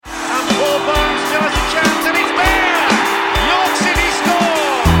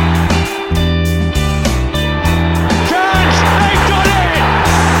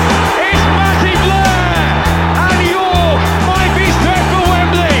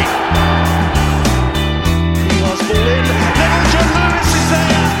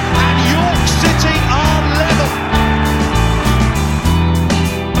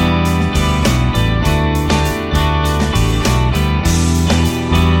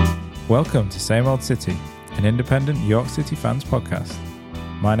Welcome to Same Old City, an independent York City fans podcast.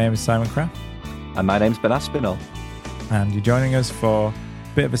 My name is Simon Craft. And my name's Ben Aspinall. And you're joining us for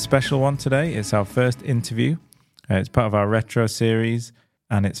a bit of a special one today. It's our first interview. It's part of our retro series,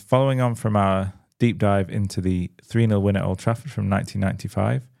 and it's following on from our deep dive into the 3-0 win at Old Trafford from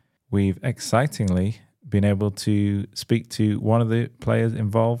 1995. We've excitingly been able to speak to one of the players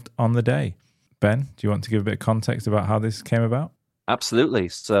involved on the day. Ben, do you want to give a bit of context about how this came about? Absolutely.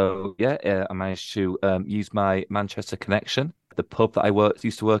 So, I managed to use my Manchester connection. The pub that I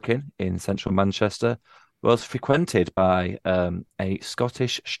used to work in central Manchester, was frequented by a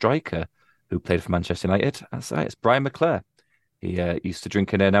Scottish striker who played for Manchester United. That's right, it's Brian McClair. He used to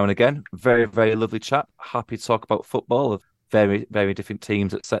drink in there now and again. Very, very lovely chap. Happy to talk about football of very, very different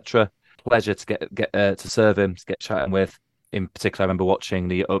teams, etc. Pleasure to get to serve him, to get chatting with. In particular, I remember watching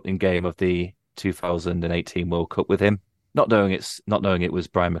the opening game of the 2018 World Cup with him. Not knowing it was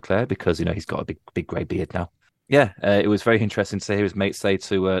Brian McClair because he's got a big grey beard now. Yeah, it was very interesting to hear his mate say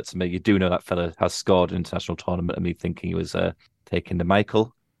to me, "You do know that fella has scored an international tournament," and me thinking he was taking the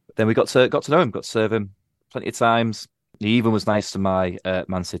Michael. Then we got to know him, got to serve him plenty of times. He even was nice to my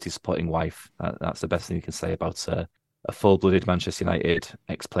Man City supporting wife. That's the best thing you can say about a full-blooded Manchester United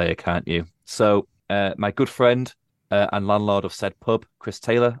ex-player, can't you? So my good friend and landlord of said pub, Chris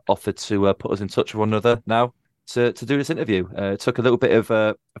Taylor, offered to put us in touch with one another now to do this interview. It took a little bit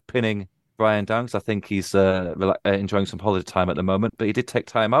of pinning Brian down because I think he's enjoying some holiday time at the moment, but he did take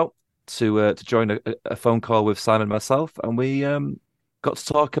time out to join a phone call with Simon and myself, and we got to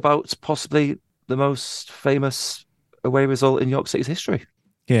talk about possibly the most famous away result in York City's history.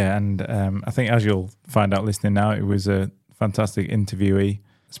 Yeah, and I think as you'll find out listening now, it was a fantastic interviewee,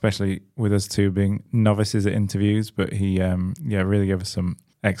 especially with us two being novices at interviews, but he really gave us some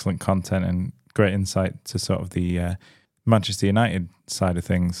excellent content and great insight to sort of the Manchester United side of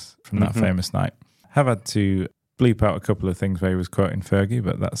things from that famous night. Have had to bleep out a couple of things where he was quoting Fergie,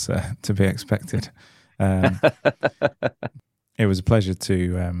 but that's to be expected. It was a pleasure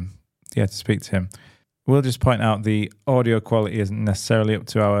to speak to him. We'll just point out the audio quality isn't necessarily up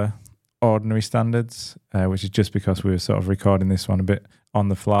to our ordinary standards, which is just because we were sort of recording this one a bit on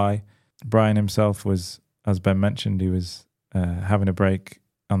the fly. Brian himself was, as Ben mentioned, he was having a break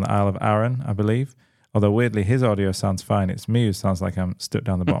on the Isle of Arran, I believe. Although weirdly, his audio sounds fine. It's me who sounds like I'm stuck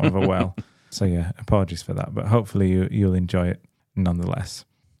down the bottom of a well. So yeah, apologies for that. But hopefully you'll enjoy it nonetheless.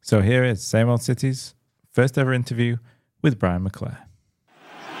 So here is Same Old City's first ever interview with Brian McClair.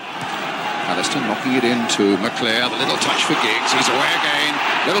 Allister knocking it into McClair. The little touch for Giggs. He's away again.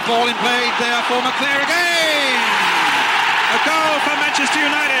 Little ball in play there for McClair again. A goal for Manchester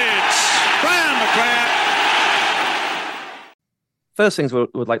United. Brian McClair. First things we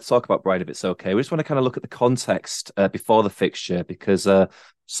would like to talk about, Brian, if it's okay. We just want to kind of look at the context before the fixture, because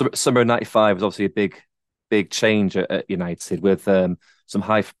summer of '95 was obviously a big change at United with some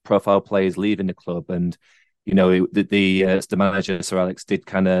high-profile players leaving the club, and the manager Sir Alex did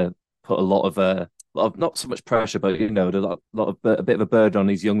kind of put a lot of not so much pressure, but a bit of a burden on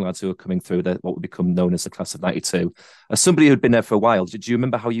these young lads who are coming through what would become known as the class of '92. As somebody who'd been there for a while, did you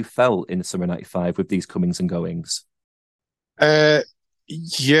remember how you felt in the summer of '95 with these comings and goings? You're.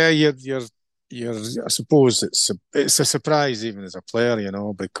 I suppose it's a surprise even as a player,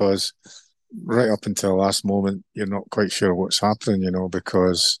 because right up until the last moment you're not quite sure what's happening,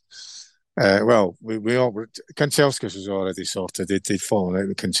 because we all Kanchelskis was already sorted. They'd fallen out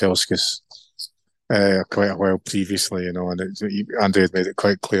with Kanchelskis quite a while previously, and Andrew had made it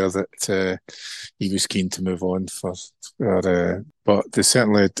quite clear that he was keen to move on but they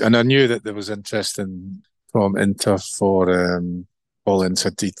certainly, and I knew that there was interest from Inter for Paul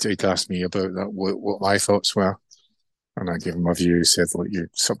Inter. He'd asked me about that, what my thoughts were, and I gave him my view. He said, "Look,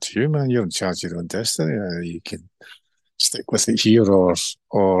 it's up to you, man. You're in charge of your own destiny. You can stick with it here or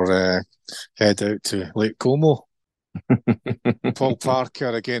head out to Lake Como." Paul Parker,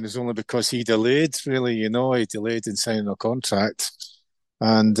 again, is only because he delayed, really, he delayed in signing a contract,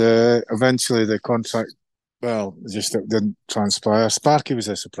 and eventually the contract, just didn't transpire. Sparky was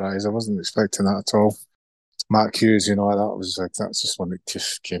a surprise. I wasn't expecting that at all. Mark Hughes, that's just one that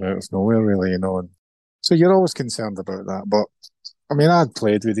just came out of nowhere, really, and so you're always concerned about that. But I mean, I'd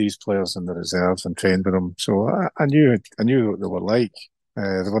played with these players in the reserves and trained with them, so I knew what they were like.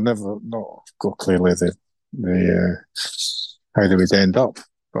 They were never not got clearly the how they would end up,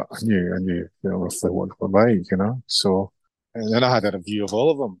 but I knew roughly what they were like, So, and then I had a review of all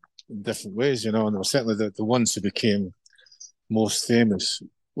of them in different ways, and they were certainly the ones who became most famous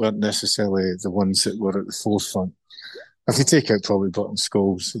weren't necessarily the ones that were at the forefront. If you take out probably Burton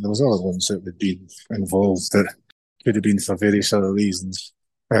Scholes, there was other ones that had been involved that could have been for various other reasons.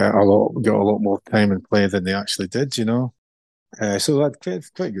 got a lot more time and play than they actually did, so I had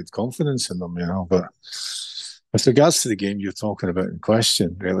quite good confidence in them, But with regards to the game you're talking about in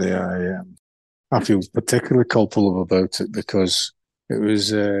question, really, I feel particularly culpable about it because it was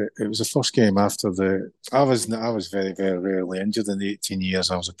the first game after I was very, very rarely injured in the 18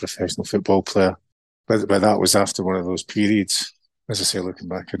 years I was a professional football player, but that was after one of those periods. As I say, looking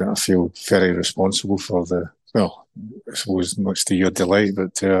back at it, I feel very responsible for I suppose much to your delight,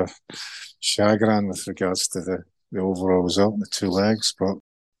 but to chagrin with regards to the overall result and the two legs. But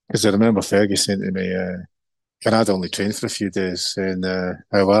because I remember Fergie saying to me, and I'd only trained for a few days, saying,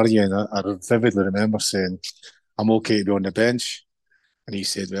 how are you? And I vividly remember saying, I'm okay to be on the bench. And he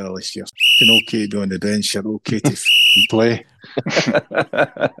said, well, if you're okay to be on the bench, you're okay to play.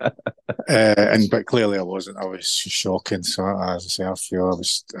 But clearly I wasn't. I was shocking. So as I say, I feel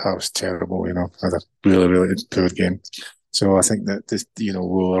I was terrible. I had a really, really poor game. So I think that this, we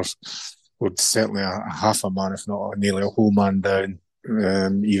were certainly a half a man, if not nearly a whole man down.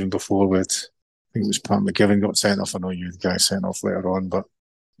 Even before I think it was Pat McGivern got sent off. I know you guys sent off later on, but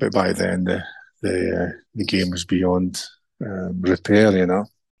by then the game was beyond repair.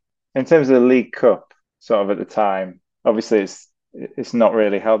 In terms of the League Cup, sort of at the time, obviously it's not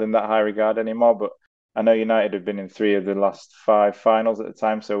really held in that high regard anymore, but I know United have been in 3 of the last 5 finals at the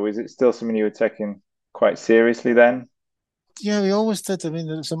time, so is it still something you were taking quite seriously then? Yeah, we always did. I mean,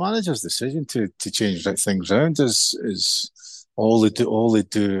 it's the manager's decision to change things around. Is all they do. All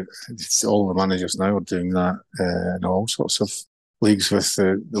the managers now are doing that in all sorts of leagues with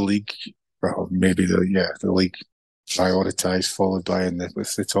the league. Well, maybe the league prioritised, followed by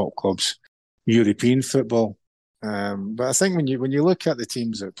with the top clubs, European football. But I think when you look at the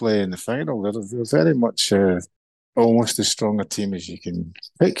teams that play in the final, they're very much almost as strong a team as you can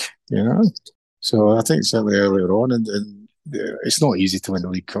pick. So I think certainly earlier on, and it's not easy to win the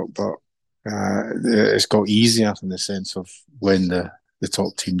League Cup, but it's got easier in the sense of when the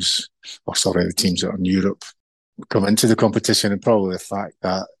top teams, the teams that are in Europe, come into the competition, and probably the fact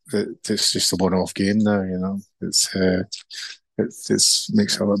that it's just a one-off game now. It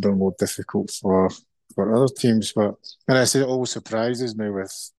makes it a little bit more difficult for other teams. But and I say it always surprises me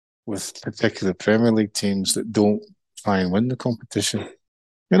with particular Premier League teams that don't try and win the competition.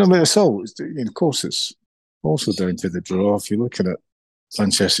 But it's always, of course, it's also down to the draw. If you're looking at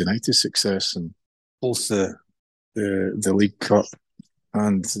Manchester United's success and both the League Cup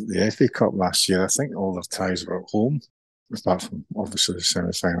and the FA Cup last year, I think all their ties were at home, apart from obviously the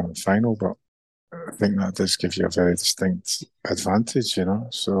semi-final and final. But I think that does give you a very distinct advantage,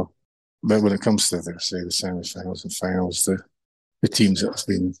 So, but when it comes to the semi-finals and finals, the teams that have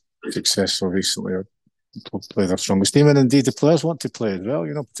been successful recently play their strongest team, and indeed the players want to play as well.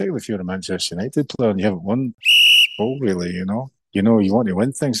 Particularly if you're a Manchester United player and you haven't won, really, you want to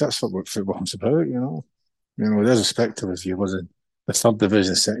win things. That's what football's about. Irrespective if you was in the third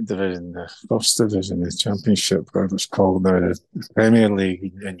division, second division, the first division, the Championship, whatever it's called now, the Premier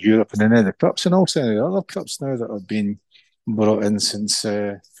League in Europe, and then the cups, and also the other cups now that have been brought in since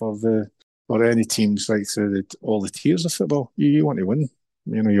for any teams right through all the tiers of football. You want to win.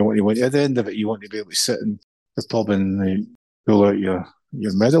 You want to win. At the end of it, you want to be able to sit in the pub and pull out your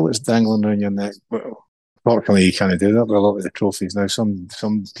medal that's dangling around your neck. Well, fortunately, you can't do that with a lot of the trophies now. Some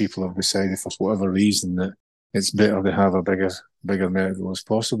people have decided for whatever reason that it's better to have a bigger medal as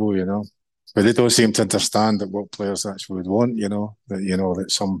possible, But they don't seem to understand that what players actually would want, that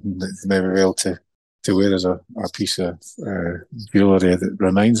something that they may be able to wear as a piece of jewellery that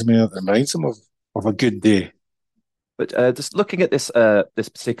reminds them of a good day. But just looking at this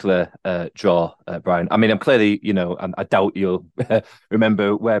particular draw, Brian, I mean, I'm clearly, I doubt you'll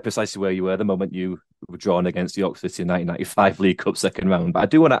remember precisely where you were the moment you were drawn against York City in 1995 League Cup second round. But I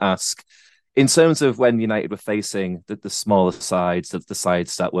do want to ask, in terms of when United were facing the smaller sides, the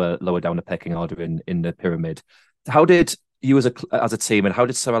sides that were lower down the pecking order in the pyramid, how did you as a team, and how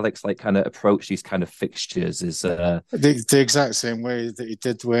did Sir Alex kind of approach these kind of fixtures? The exact same way that he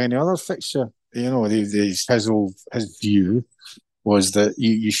did with any other fixture. His view was that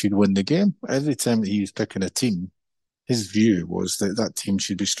you should win the game. Every time that he was picking a team, his view was that team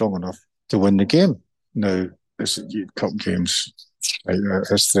should be strong enough to win the game. Now, cup games,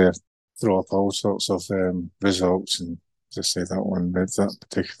 history throw up all sorts of results, and just say that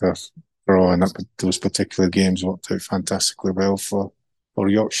particular draw and those particular games worked out fantastically well for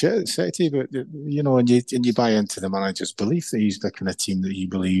Yorkshire City. But and you buy into the manager's belief that he's picking a team that he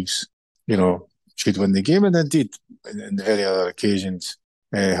believes should win the game, and indeed in the very other occasions,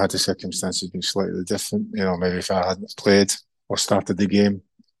 had the circumstances been slightly different, maybe if I hadn't played or started the game,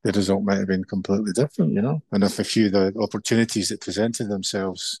 the result might have been completely different, you know. And if a few of the opportunities that presented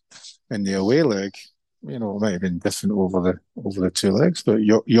themselves in the away leg, you know, it might have been different over the two legs. But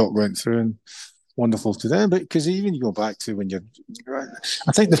York went through, and wonderful to them. But because even you go back to when you're,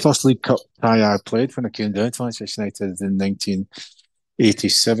 I think the first League Cup tie I played when I came down to Manchester United in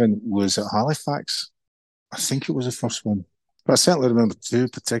 1987 was at Halifax. I think it was the first one. But I certainly remember two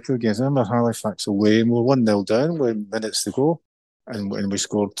particular games. I remember Halifax away, and we were 1-0 down with minutes to go, and we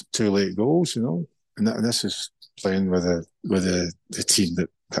scored two late goals, you know. And this is playing with the team that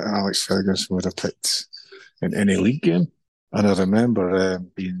Alex Ferguson would have picked in any league game. And I remember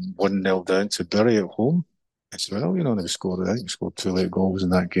being 1-0 down to Bury at home as well, you know, and I think we scored two late goals in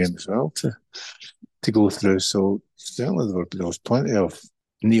that game as well to go through. So certainly there was plenty of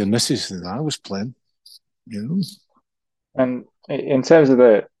near misses that I was playing, you know. And in terms of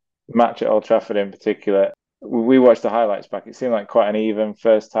the match at Old Trafford in particular, we watched the highlights back. It seemed like quite an even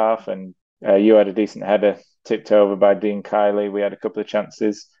first half, and you had a decent header tipped over by Dean Kiley. We had a couple of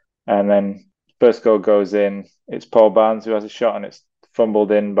chances, and then first goal goes in. It's Paul Barnes who has a shot, and it's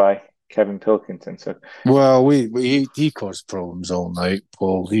fumbled in by Kevin Pilkington. So, well, he caused problems all night.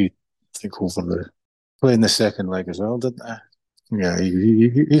 Paul, he took over playing the second leg as well, didn't he? Yeah,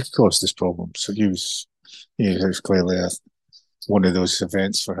 he caused this problem. So he was clearly one of those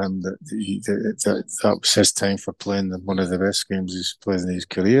events for him that was his time for playing one of the best games he's played in his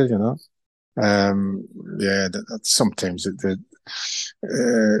career, you know. Sometimes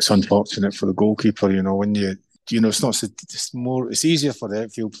it's unfortunate for the goalkeeper, you know, when it's easier for the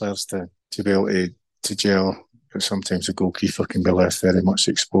outfield players to be able to gel, but sometimes the goalkeeper can be left very much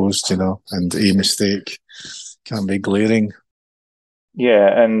exposed, you know, and a mistake can be glaring.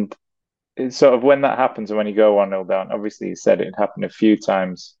 Yeah, and it's sort of when that happens and when you go 1-0 down, obviously you said it had happened a few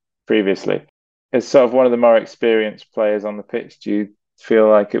times previously. As sort of one of the more experienced players on the pitch, do you feel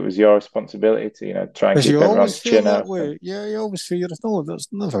like it was your responsibility to, you know, try and keep everyone's chin up? Yeah, you always feel there's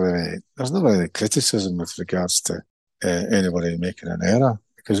never any criticism with regards to anybody making an error,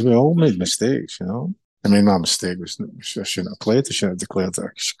 because we all made mistakes, you know. I mean, my mistake was I shouldn't have played. I shouldn't have declared that I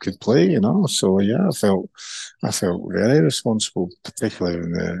could play, you know. So yeah, I felt very responsible, particularly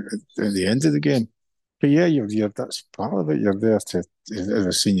at the end of the game. But yeah, that's part of it. You're there as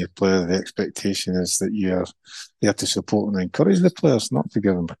a senior player. The expectation is that you're there to support and encourage the players, not to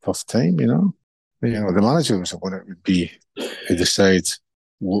give them a tough time, you know. You know, the manager was the one that would be to decide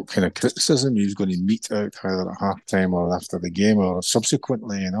what kind of criticism he was going to mete out, either at half-time or after the game or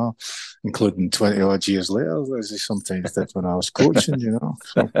subsequently, you know, including 20-odd years later, as he sometimes did when I was coaching, you know.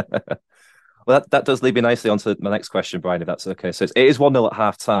 So. Well, that does lead me nicely onto my next question, Brian, if that's okay. So it is 1-0 at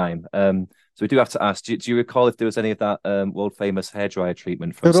half-time. So we do have to ask, do you recall if there was any of that world-famous hairdryer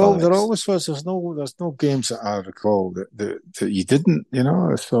treatment from Alex? There always was. There's no games that I recall that you didn't, you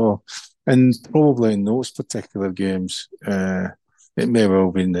know. So, and probably in those particular games, it may well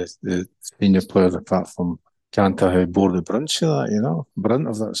have been the senior players, apart from Cantor, who bore the brunt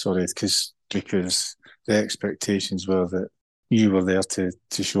of that, sorry, because the expectations were that you were there to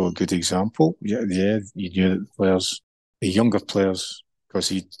show a good example. Yeah, you knew that the younger players, because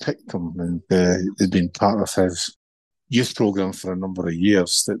he'd picked them and they'd been part of his youth programme for a number of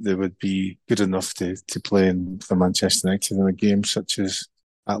years, that they would be good enough to play for Manchester United in a game such as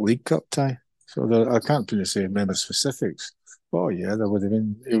that League Cup tie. So I can't really say remember specifics. Oh yeah, it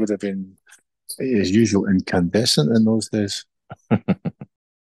would have been as usual incandescent in those days.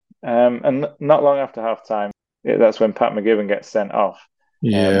 And not long after half time, that's when Pat McGibbon gets sent off.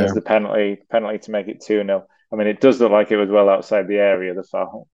 Yeah, there's the penalty to make it 2-0. I mean, it does look like it was well outside the area, the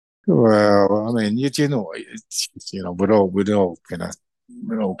foul. Well, I mean,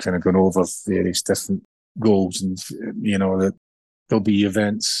 we're all kind of going over various different goals, and you know that there'll be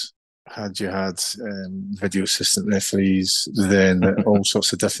events. Had video assistant referees, then all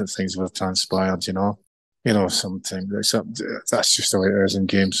sorts of different things would have transpired. You know, sometimes that's just the way it is in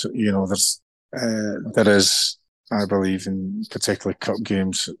games. You know, there is, I believe, in particular cup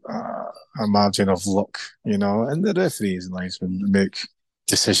games, a margin of luck. You know, and the referees and linesmen make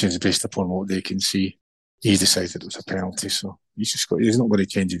decisions based upon what they can see. He decided it was a penalty, so he's not going to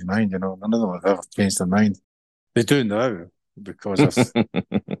change his mind. You know, none of them have ever changed their mind. They do now, because of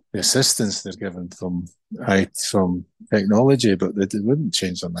the assistance they're given from technology, but they wouldn't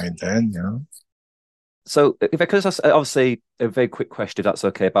change their mind then, you know. So if I could ask, obviously, a very quick question, if that's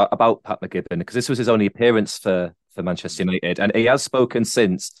okay, about Pat McGibbon, because this was his only appearance for Manchester United, and he has spoken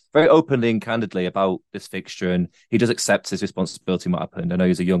since very openly and candidly about this fixture, and he does accept his responsibility in what happened. I know he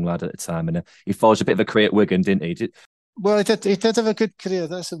was a young lad at the time, and he forged a bit of a career at Wigan, didn't he? Well, he did have a good career.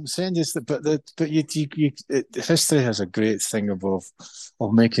 That's what I'm saying. Is that, history has a great thing of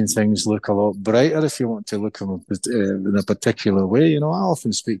making things look a lot brighter if you want to look at them in a particular way. You know, I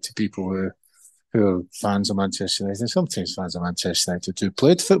often speak to people who are fans of Manchester United, and sometimes fans of Manchester United who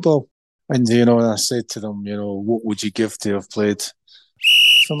played football. And, you know, I said to them, you know, what would you give to have played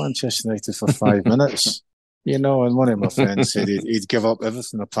for Manchester United for 5 minutes? You know, and one of my friends said he'd give up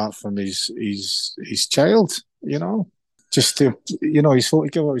everything apart from his child, you know. Just to, you know,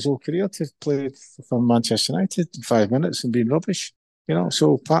 he'd give up his whole career to play for Manchester United in 5 minutes and being rubbish. You know,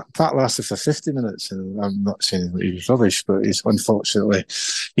 so Pat lasted for 50 minutes, and I'm not saying that he was rubbish, but unfortunately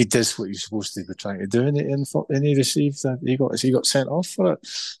he did what he was supposed to be trying to do, and he received that he got sent off for it.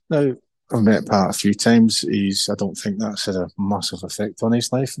 Now, I've met Pat a few times. I don't think that's had a massive effect on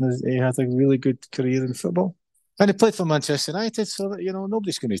his life, and he had a really good career in football. And he played for Manchester United, so that, you know,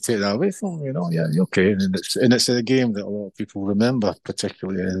 nobody's going to take that away from him. You know, yeah, okay, and it's a game that a lot of people remember,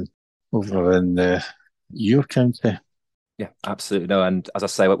 particularly over in your county. Yeah, absolutely. No, and as I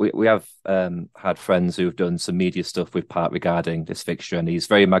say, we have had friends who've done some media stuff with Pat regarding this fixture, and he's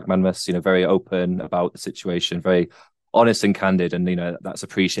very magnanimous, you know, very open about the situation, very honest and candid, and you know that's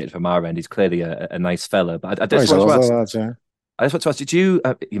appreciated from our end. He's clearly a nice fella. But I just want to ask, did you?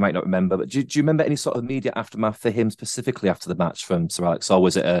 You might not remember, but do you remember any sort of media aftermath for him specifically after the match from Sir Alex, or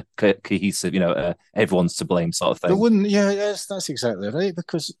was it a cohesive, you know, everyone's to blame sort of thing? There wouldn't. Yeah, yes, that's exactly right.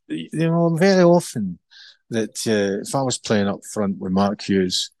 Because, you know, very often that if I was playing up front with Mark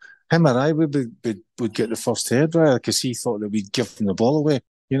Hughes, him or I would get the first hairdryer because he thought that we'd given the ball away.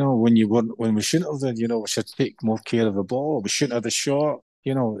 You know, when we shouldn't have done. You know, we should take more care of the ball. We shouldn't have the shot.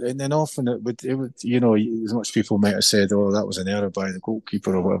 You know, and then often it would, you know, as much people might have said, oh, that was an error by the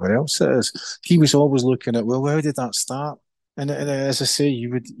goalkeeper or whatever else it is. He was always looking at, well, how did that start? And as I say, you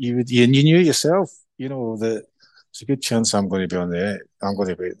knew yourself, you know, that it's a good chance I'm going to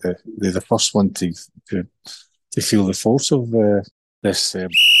be the first one to feel the force of this, you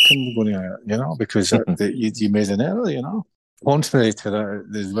know, because you made an error, you know. Contrary to that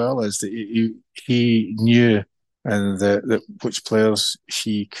as well is that he knew and that which players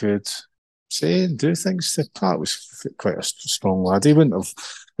he could say and do things to. Pat was quite a strong lad. He wouldn't have,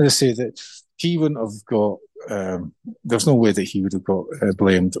 as I say, that he wouldn't have got. There's no way that he would have got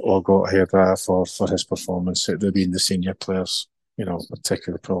blamed or got a hairdryer for his performance. It would have been the senior players, you know,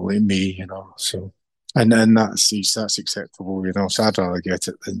 particularly probably me, you know. So, and that's acceptable, you know. So I'd rather get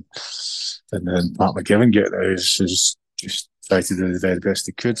it than Pat McGivern get it. Is just try to do the very best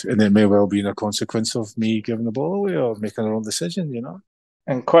he could, and it may well be a consequence of me giving the ball away or making the wrong decision, you know.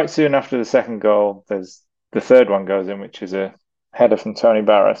 And quite soon after the second goal, there's the third one goes in, which is a header from Tony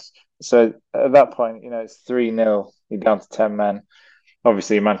Barras. So at that point, you know, it's 3-0. You're down to 10 men.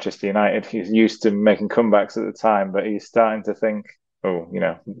 Obviously, Manchester United, he's used to making comebacks at the time, but he's starting to think, oh, you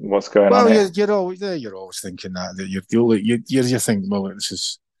know, what's going on here? Well, you're always thinking that you think, well, this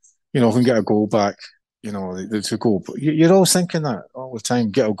is, you know, if we can get a goal back, you know, it's a goal. But you're always thinking that all the time.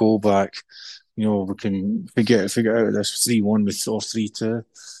 Get a goal back. You know, we can figure out of this 3-1 or 3-2.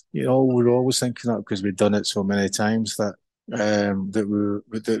 You know, we're always thinking that because we've done it so many times that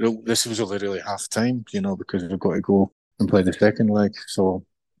this was only really half time. You know, because we've got to go and play the second leg. So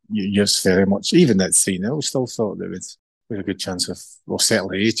you're very much, even at 3-0, we still thought that we had a good chance of, well,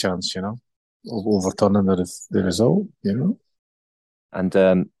 certainly a chance, you know, of overturning the result. You know,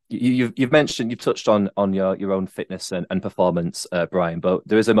 and you've touched on your own fitness and performance, Brian, but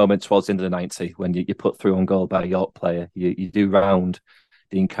there is a moment towards the end of the 90 when you put through on goal by a York player. You do round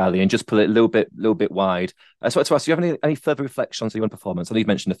Dean Kelly and just pull it a little bit wide. I just wanted to ask, do you have any further reflections on your own performance? I know you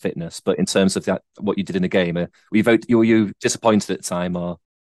mentioned the fitness, but in terms of that, what you did in the game, were you disappointed at the time, or?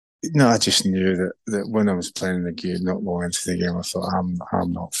 No, I just knew that when I was playing the game, not long into the game, I thought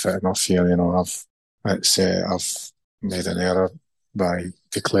I'm not fit enough here. You know, I've made an error by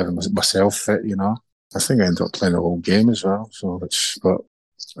declaring myself fit, you know. I think I ended up playing the whole game as well. But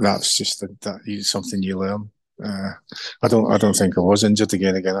that's just something you learn. I don't think I was injured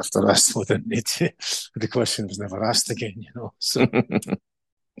again after that. So I didn't need to. The question was never asked again, you know.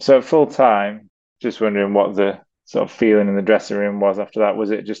 So at full time, just wondering what the sort of feeling in the dressing room was after that.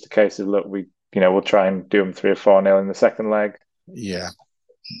 Was it just a case of, look, we'll try and do them 3 or 4-0 in the second leg? Yeah,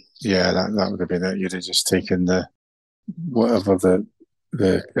 that would have been it. You'd have just taken whatever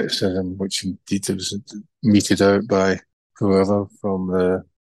the criticism, which indeed was meted out by whoever from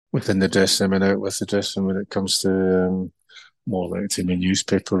within the dressing room and out with the dressing room when it comes to more like to me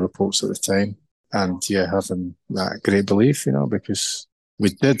newspaper reports at the time. And yeah, having that great belief, you know, because we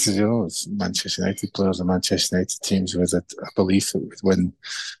did, you know, as Manchester United players and Manchester United teams with a belief that we'd win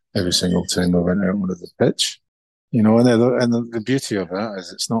every single time we went out onto the pitch. You know, and the beauty of that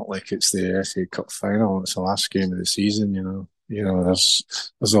is it's not like it's the FA Cup final; it's the last game of the season.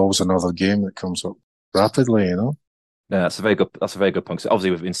 There's always another game that comes up rapidly. No, that's a very good. That's a very good point. 'Cause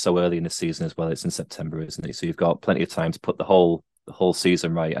obviously, we've been so early in the season as well. It's in September, isn't it? So you've got plenty of time to put the whole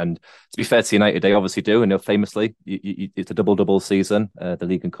season right. And to be fair to United, they obviously do. And famously, it's a double season. The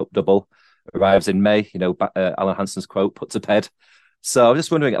League and Cup double arrives in May. Alan Hansen's quote, "Put to bed." So I'm just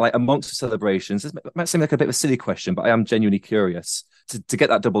wondering, like amongst the celebrations, this might seem like a bit of a silly question, but I am genuinely curious. To get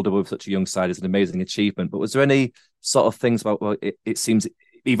that double with such a young side is an amazing achievement. But was there any sort of things about? Well, it seems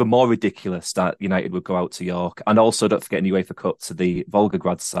even more ridiculous that United would go out to York, and also don't forget any UEFA Cup to the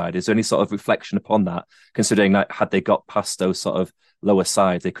Volgograd side. Is there any sort of reflection upon that, considering that had they got past those sort of lower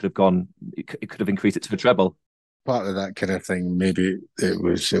sides, they could have gone, it could have increased it to a treble? Part of that kind of thing, maybe it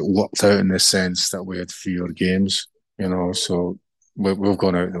worked out in the sense that we had fewer games. So we've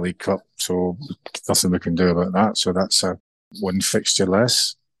gone out in the League Cup, so nothing we can do about that. So that's a one fixture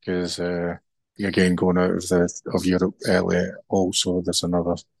less because again going out of Europe early. Also, there's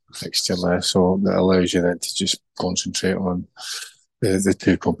another fixture less, so that allows you then to just concentrate on the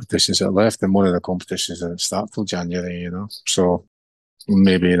two competitions that are left, and one of the competitions doesn't start till January. So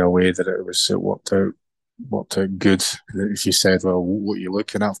maybe in a way that it worked out good. If you said, well, what you're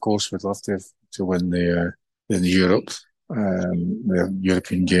looking at, of course, we'd love to win the Europe. The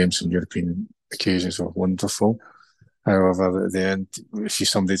European games and European occasions are wonderful. However, at the end, if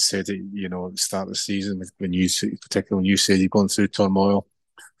somebody said it, at the start of the season, particularly when you said you're going through turmoil,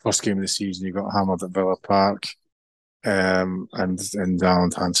 first game of the season, you got hammered at Villa Park, and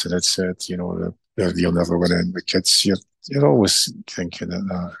Alan Hansen had said, you'll never win it. The kids, you're always thinking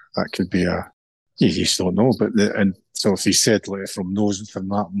that could be you just don't know. And so if he said like from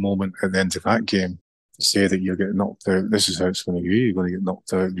that moment at the end of that game, say that you're getting knocked out, this is how it's going to be. You're going to get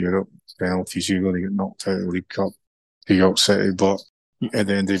knocked out of Europe penalties. You're going to get knocked out of the League Cup to York City, but at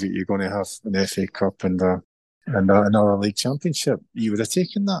the end of it, you're going to have an FA Cup and another league championship. You would have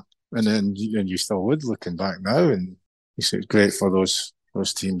taken that, and you still would. Looking back now, and you say it's great for those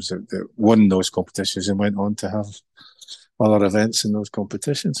teams that won those competitions and went on to have other events in those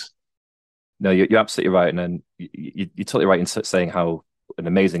competitions. No, you're absolutely right, and then you're totally right in saying how an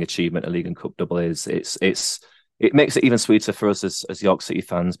amazing achievement a League and Cup double is. It makes it even sweeter for us as York City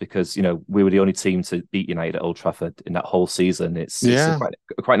fans because we were the only team to beat United at Old Trafford in that whole season. It's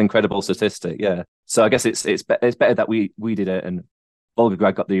quite an incredible statistic. Yeah, so I guess it's better that we did it and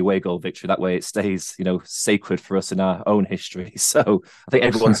Volgograd got the away goal victory. That way it stays sacred for us in our own history. So I think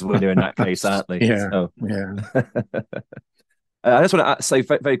everyone's a winner in that case, aren't they? Yeah, so. yeah. I just want to say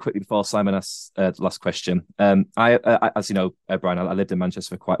very quickly before Simon asks the last question. I as you know, Brian, I lived in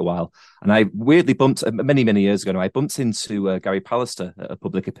Manchester for quite a while, and I weirdly bumped many years ago. I bumped into Gary Pallister at a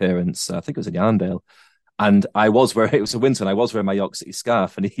public appearance. I think it was in Yarndale, and it was a winter, and I was wearing my York City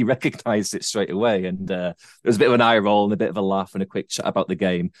scarf, and he recognised it straight away. And there was a bit of an eye roll and a bit of a laugh and a quick chat about the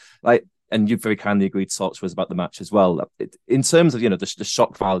game, And you very kindly agreed to talk to us about the match as well. In terms of the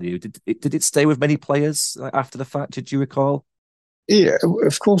shock value, did it stay with many players after the fact? Did you recall? Yeah,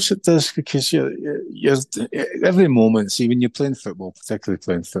 of course it does, because you're every moment. See, when you're playing football, particularly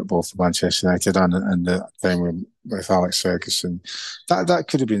playing football for Manchester United, and the time with Alex Ferguson, that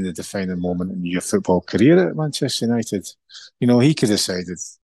could have been the defining moment in your football career at Manchester United. He could have decided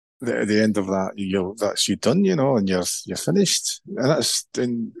that at the end of that, that's you done, and you're finished.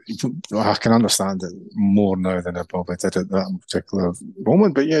 And I can understand it more now than I probably did at that particular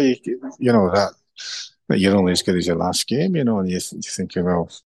moment. But yeah, that you're only as good as your last game, and you're thinking, well,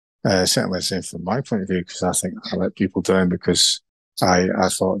 certainly the same from my point of view, because I think I let people down because I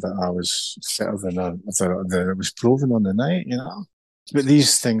thought that I was fitter than it was proven on the night, But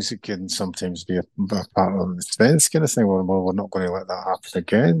these things can sometimes be a part of the strength kind of thing. Well, we're not going to let that happen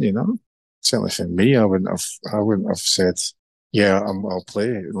again, Certainly for me, I wouldn't have said, yeah, I'll play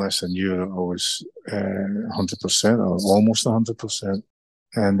unless I knew that I was 100% or almost 100%.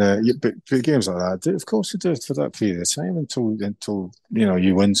 And but games like that, of course, you do it for that period of time until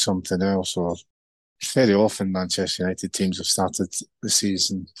you win something else. Or very often, Manchester United teams have started the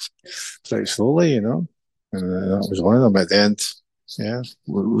season pretty slowly, and that was one of them at the end. Yeah,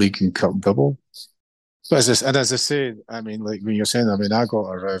 League and Cup double. But as I say, I mean, like when you're saying, I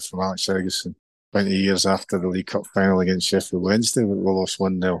got a row from Alex Ferguson 20 years after the League Cup final against Sheffield Wednesday. We lost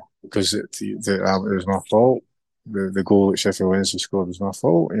 1-0 because it was my fault. The goal that Sheffield Wednesday scored was my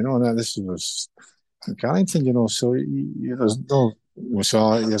fault, and this was Carrington, so there's no,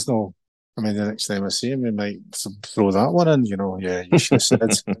 I mean, the next time I see him, he might throw that one in, yeah, you should have said,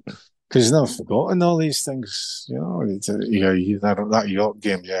 because he's never forgotten all these things, that York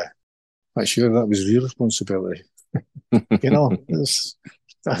game, yeah, I'm sure that was real responsibility. You know, it's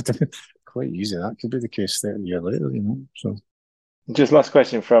quite easy. That could be the case 30 years later, you know. So Just last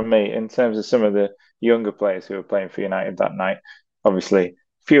question from me. In terms of some of the younger players who were playing for United that night, obviously, a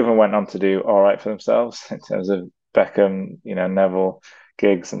few of them went on to do all right for themselves in terms of Beckham, Neville,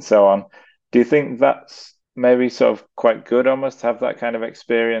 Giggs, and so on. Do you think that's maybe sort of quite good almost to have that kind of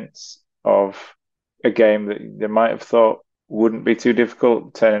experience of a game that they might have thought wouldn't be too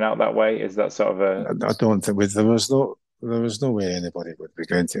difficult turning out that way? Is that sort of I don't think there was no way anybody would be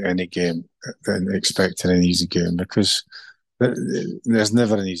going to any game and expecting an easy game, because there's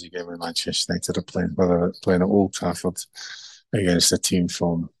never an easy game when Manchester United are playing, whether they're playing at Old Trafford against a team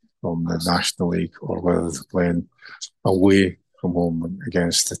from the National League, or whether they're playing away from home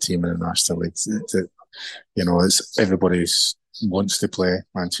against a team in the National League. It's everybody wants to play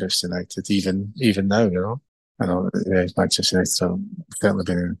Manchester United, even now. I know Manchester United have certainly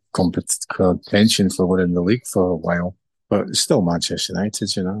been in contention for winning the league for a while, but it's still Manchester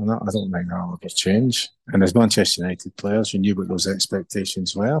United, and I don't think that'll ever change. And as Manchester United players, you knew what those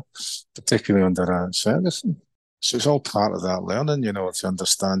expectations were, particularly under Ferguson. So it's all part of that learning, to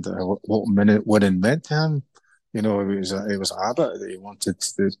understand what winning meant to him. It was a habit that he wanted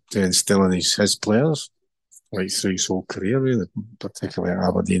to instill in his players right through his whole career, really, particularly at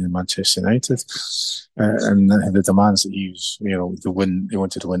Aberdeen and Manchester United. And the demands that he was, to win, he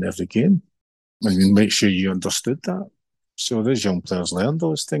wanted to win every game. And make sure you understood that. So those young players learned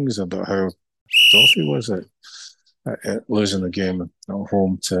those things about how tough he was at losing the game at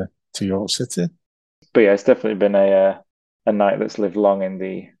home to York City. But yeah, it's definitely been a night that's lived long in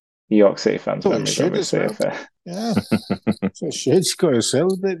the York City fans' memories, obviously. Yeah. So it should. You've got to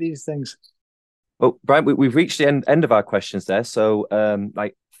celebrate these things. Well, Brian, we've reached the end of our questions there. So,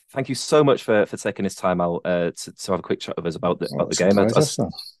 thank you so much for taking this time out to have a quick chat with us about the game.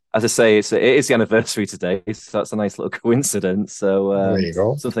 As I say, it is the anniversary today, so that's a nice little coincidence. So, there you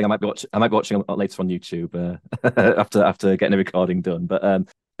go. Something I might be watching later on YouTube after getting the recording done. But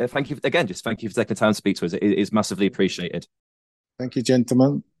thank you again. Just thank you for taking the time to speak to us. It is massively appreciated. Thank you,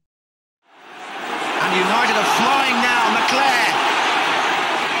 gentlemen. And United are flying now. McClair.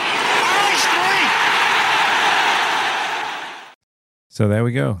 So there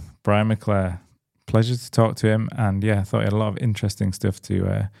we go, Brian McClair. Pleasure to talk to him, and I thought he had a lot of interesting stuff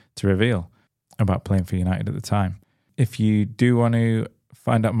to reveal about playing for United at the time. If you do want to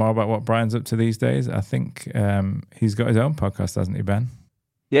find out more about what Brian's up to these days, I think he's got his own podcast, hasn't he, Ben?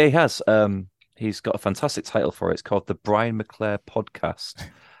 Yeah, he has. He's got a fantastic title for it. It's called the Brian McClair Podcast.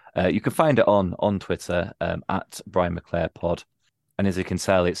 You can find it on Twitter at Brian McClair Pod, and as you can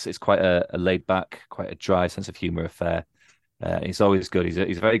tell, it's quite a laid back, quite a dry sense of humour affair. He's always good. He's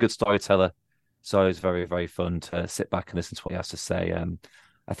a very good storyteller. It's always very, very fun to sit back and listen to what he has to say.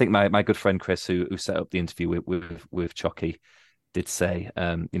 I think my good friend Chris, who set up the interview with Chocky, did say,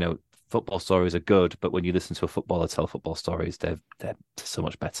 football stories are good, but when you listen to a footballer tell football stories, they're so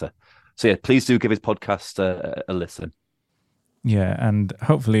much better. So yeah, please do give his podcast a listen. Yeah, and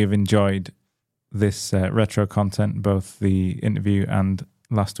hopefully you've enjoyed this retro content, both the interview and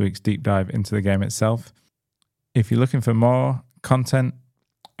last week's deep dive into the game itself. If you're looking for more content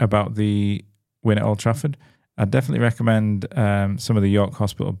about the win at Old Trafford, I'd definitely recommend some of the York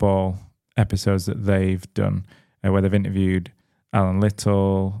Hospital Ball episodes that they've done, where they've interviewed Alan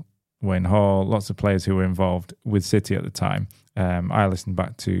Little, Wayne Hall, lots of players who were involved with City at the time. I listened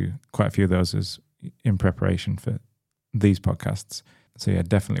back to quite a few of those in preparation for these podcasts. So yeah,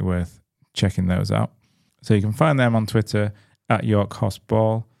 definitely worth checking those out. So you can find them on Twitter at York Hosp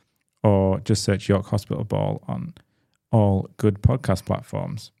Ball, or just search York Hospital Ball on all good podcast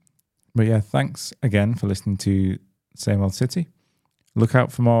platforms. But yeah, thanks again for listening to Same Old City. Look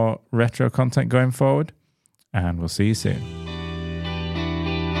out for more retro content going forward, and we'll see you soon.